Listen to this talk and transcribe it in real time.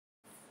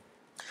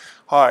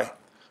Hi,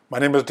 my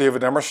name is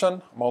David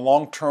Emerson. I'm a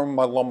long-term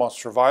myeloma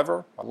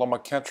survivor,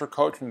 myeloma cancer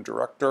coach, and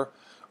director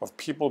of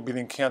People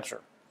Beating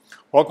Cancer.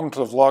 Welcome to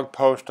the vlog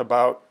post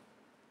about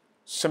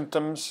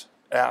symptoms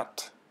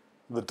at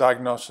the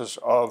diagnosis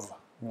of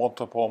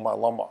multiple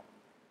myeloma.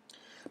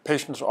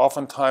 Patients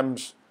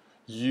oftentimes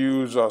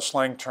use a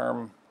slang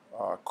term,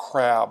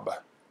 CRAB,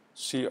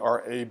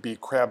 C-R-A-B,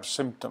 CRAB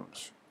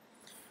symptoms.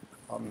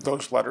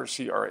 Those letters,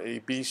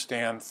 C-R-A-B,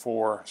 stand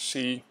for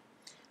C,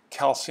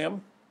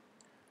 calcium,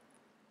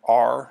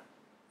 R,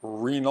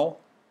 renal,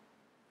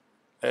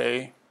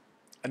 A,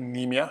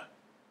 anemia,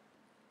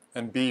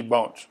 and B,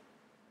 bones.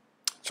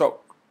 So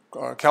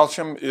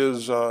calcium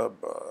is a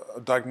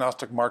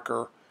diagnostic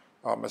marker.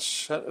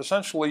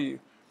 Essentially,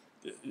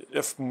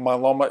 if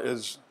myeloma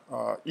is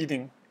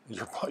eating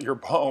your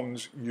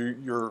bones,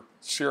 your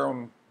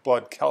serum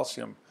blood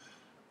calcium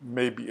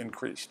may be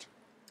increased.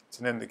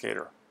 It's an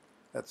indicator.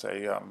 It's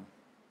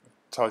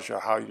tells you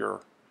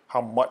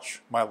how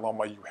much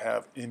myeloma you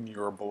have in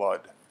your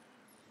blood.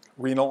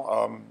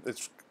 Renal,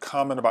 it's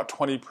common, about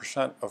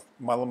 20% of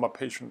myeloma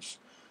patients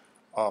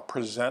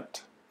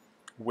present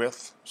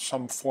with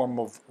some form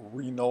of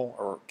renal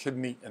or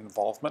kidney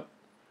involvement.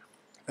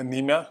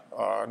 Anemia,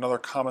 another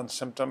common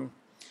symptom.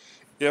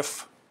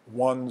 If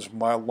one's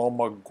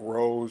myeloma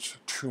grows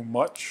too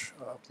much,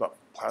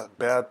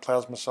 bad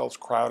plasma cells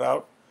crowd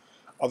out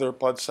other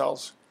blood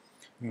cells.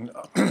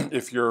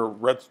 If your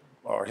red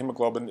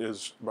hemoglobin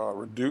is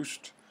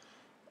reduced,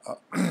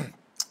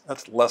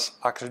 that's less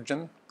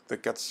oxygen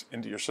that gets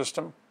into your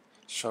system,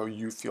 so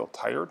you feel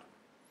tired.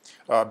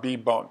 B,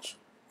 bones,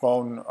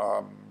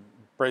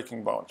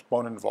 breaking bones,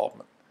 bone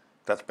involvement.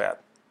 That's bad.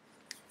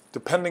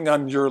 Depending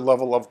on your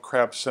level of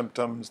CRAB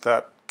symptoms,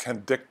 that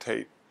can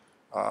dictate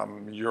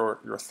your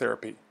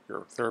therapy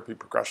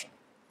progression.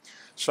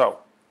 So,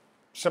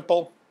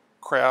 simple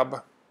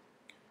CRAB,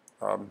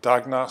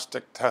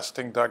 diagnostic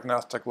testing,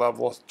 diagnostic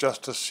levels,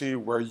 just to see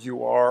where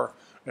you are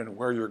and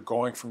where you're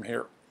going from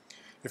here.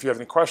 If you have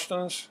any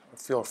questions,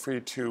 feel free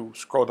to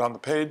scroll down the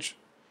page,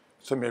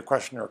 send me a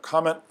question or a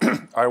comment.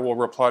 I will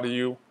reply to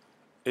you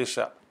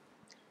ASAP.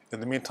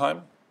 In the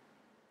meantime,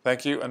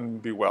 thank you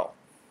and be well.